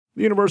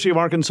The University of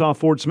Arkansas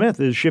Fort Smith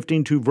is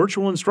shifting to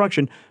virtual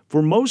instruction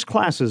for most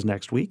classes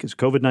next week as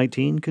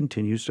COVID-19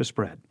 continues to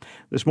spread.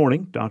 This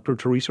morning, Dr.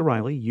 Teresa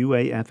Riley,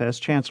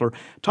 UAFS Chancellor,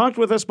 talked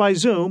with us by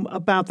Zoom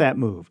about that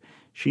move.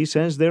 She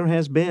says there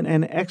has been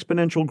an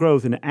exponential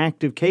growth in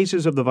active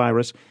cases of the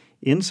virus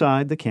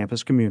inside the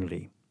campus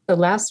community. So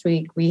last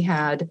week, we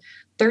had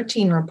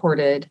 13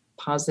 reported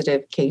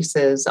positive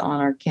cases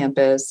on our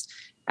campus.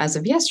 As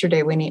of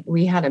yesterday, when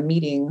we had a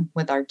meeting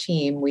with our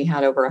team, we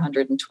had over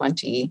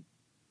 120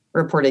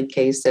 reported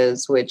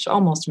cases, which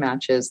almost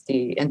matches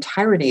the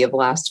entirety of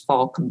last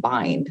fall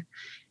combined.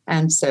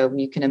 And so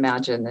you can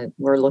imagine that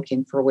we're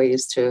looking for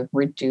ways to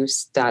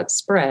reduce that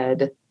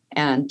spread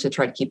and to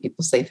try to keep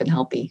people safe and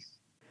healthy.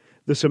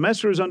 The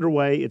semester is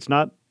underway. It's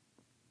not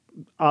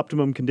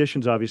optimum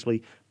conditions,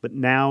 obviously, but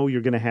now you're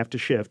going to have to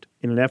shift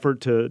in an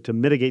effort to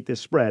mitigate this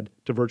spread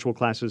to virtual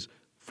classes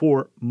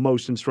for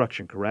most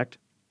instruction, correct?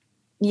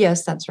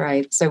 Yes, that's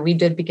right. So we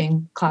did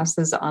begin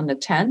classes on the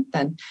 10th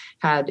and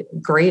had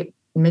great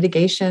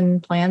mitigation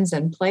plans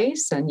in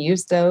place and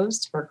used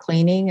those for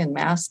cleaning and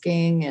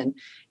masking, and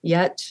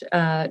yet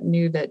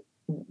knew that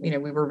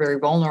we were very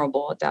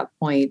vulnerable at that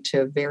point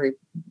to very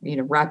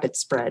rapid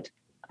spread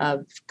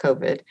of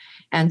COVID.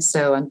 And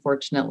so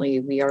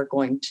unfortunately, we are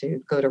going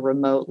to go to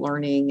remote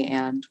learning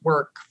and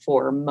work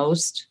for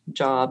most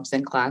jobs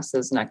and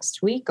classes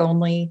next week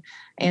only,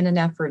 in an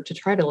effort to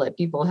try to let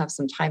people have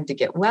some time to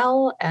get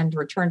well and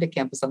return to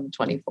campus on the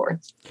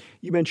 24th.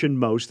 You mentioned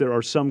most. There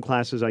are some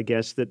classes, I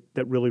guess, that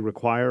really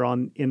require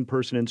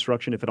in-person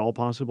instruction, if at all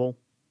possible.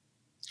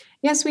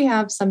 Yes, we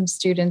have some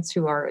students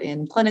who are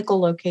in clinical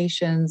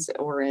locations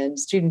or in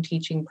student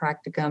teaching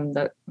practicum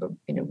that,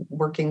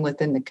 working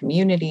within the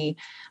community.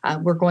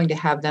 We're going to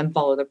have them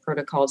follow the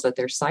protocols at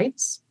their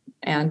sites.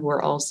 And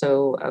we're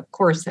also, of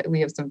course,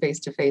 we have some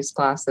face-to-face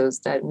classes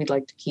that we'd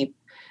like to keep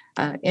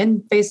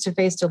in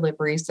face-to-face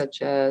delivery,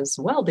 such as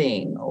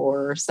welding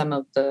or some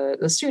of the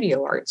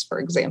studio arts, for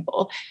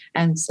example.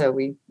 And so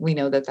we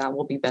know that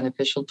will be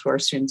beneficial to our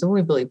students, and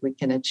we believe we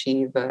can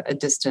achieve a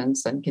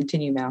distance and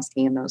continue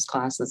masking in those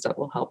classes that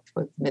will help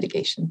with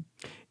mitigation.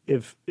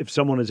 If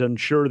someone is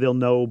unsure, they'll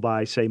know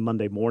by, say,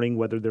 Monday morning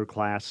whether their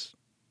class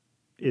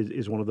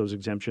is one of those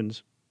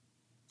exemptions?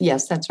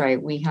 Yes, that's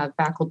right. We have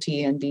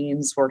faculty and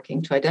deans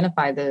working to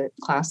identify the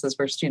classes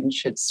where students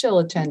should still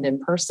attend in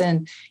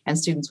person, and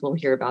students will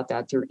hear about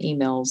that through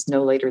emails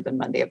no later than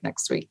Monday of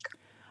next week.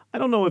 I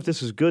don't know if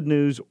this is good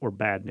news or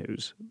bad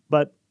news,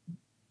 but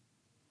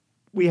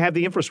we have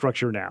the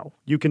infrastructure now.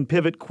 You can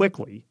pivot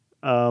quickly.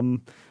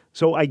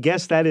 So I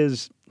guess that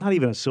is not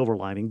even a silver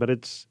lining, but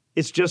it's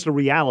just a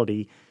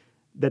reality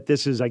that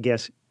this is, I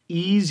guess,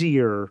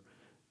 easier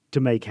to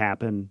make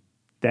happen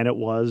than it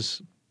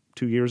was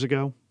 2 years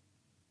ago.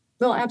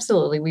 Well,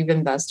 absolutely. We've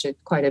invested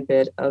quite a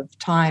bit of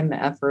time,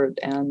 effort,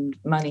 and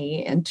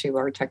money into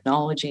our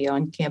technology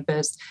on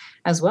campus,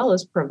 as well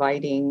as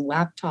providing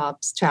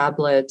laptops,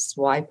 tablets,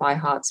 Wi-Fi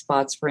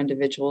hotspots for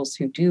individuals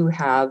who do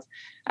have,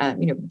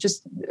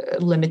 just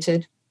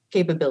limited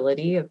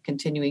capability of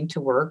continuing to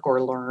work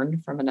or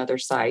learn from another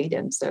site.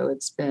 And so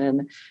it's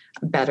been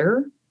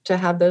better to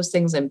have those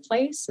things in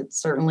place.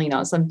 It's certainly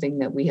not something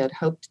that we had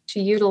hoped to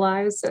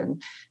utilize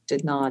and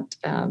did not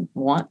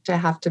want to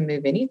have to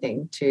move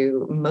anything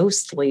to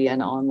mostly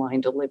an online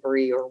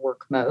delivery or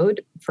work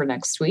mode for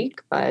next week.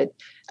 But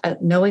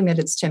knowing that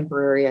it's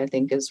temporary, I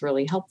think, is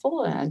really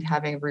helpful. And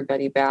having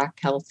everybody back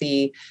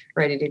healthy,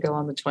 ready to go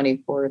on the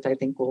 24th, I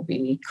think will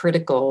be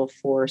critical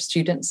for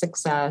student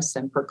success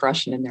and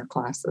progression in their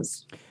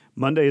classes.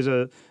 Monday is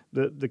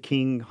the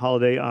King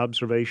holiday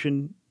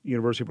observation.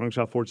 University of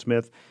Arkansas Fort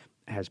Smith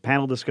has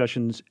panel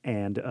discussions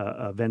and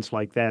events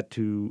like that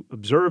to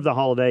observe the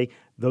holiday.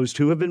 Those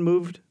two have been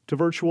moved to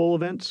virtual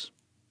events?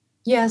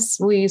 Yes,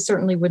 we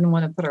certainly wouldn't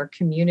want to put our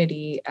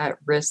community at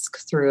risk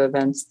through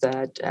events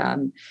that,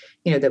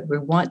 that we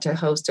want to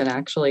host and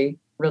actually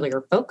really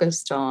are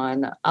focused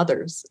on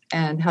others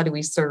and how do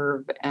we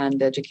serve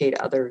and educate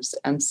others.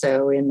 And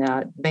so in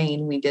that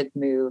vein, we did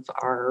move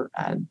our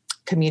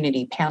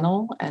community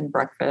panel and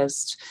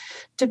breakfast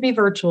to be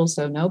virtual.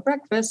 So no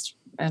breakfast.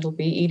 It'll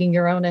be eating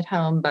your own at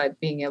home, but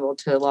being able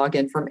to log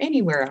in from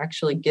anywhere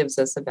actually gives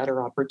us a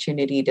better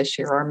opportunity to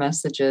share our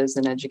messages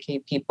and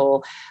educate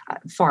people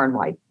far and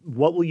wide.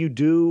 What will you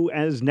do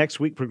as next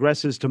week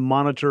progresses to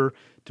monitor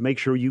to make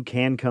sure you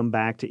can come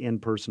back to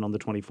in-person on the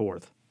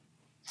 24th?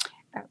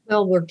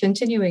 Well, we're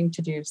continuing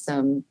to do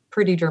some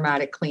pretty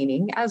dramatic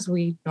cleaning as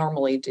we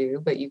normally do,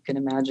 but you can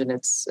imagine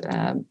it's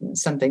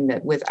something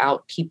that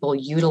without people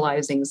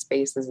utilizing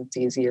spaces, it's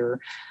easier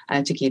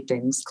to keep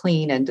things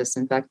clean and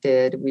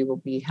disinfected. We will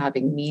be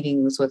having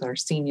meetings with our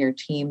senior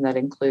team that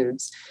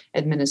includes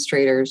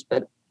administrators,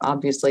 but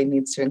obviously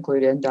needs to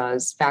include and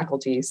does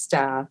faculty,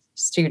 staff,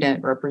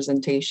 student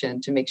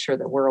representation to make sure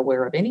that we're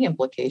aware of any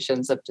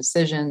implications of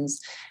decisions.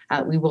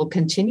 We will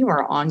continue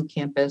our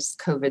on-campus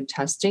COVID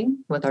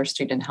testing with our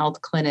student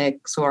health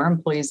clinic, so our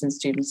employees and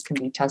students can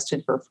be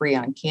tested for free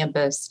on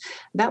campus.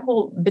 That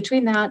will,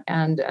 between that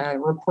and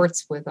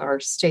reports with our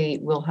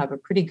state, we'll have a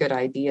pretty good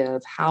idea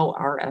of how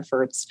our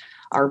efforts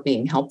are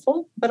being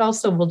helpful, but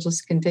also we'll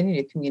just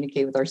continue to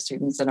communicate with our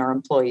students and our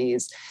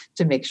employees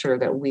to make sure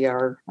that we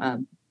are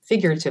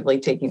figuratively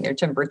taking their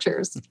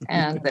temperatures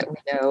and that we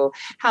know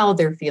how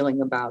they're feeling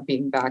about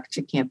being back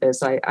to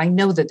campus. I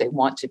know that they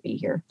want to be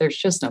here. There's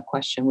just no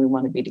question we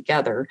want to be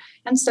together.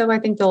 And so I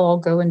think they'll all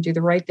go and do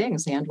the right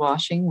things, hand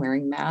washing,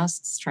 wearing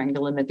masks, trying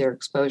to limit their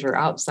exposure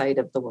outside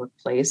of the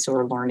workplace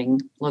or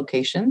learning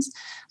locations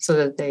so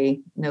that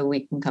they know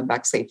we can come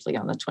back safely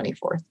on the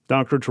 24th.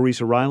 Dr.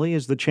 Teresa Riley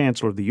is the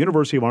chancellor of the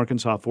University of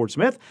Arkansas Fort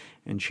Smith,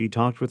 and she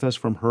talked with us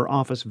from her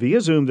office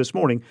via Zoom this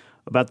morning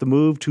about the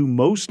move to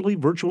mostly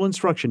virtual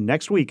instruction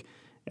next week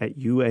at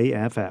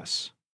UAFS.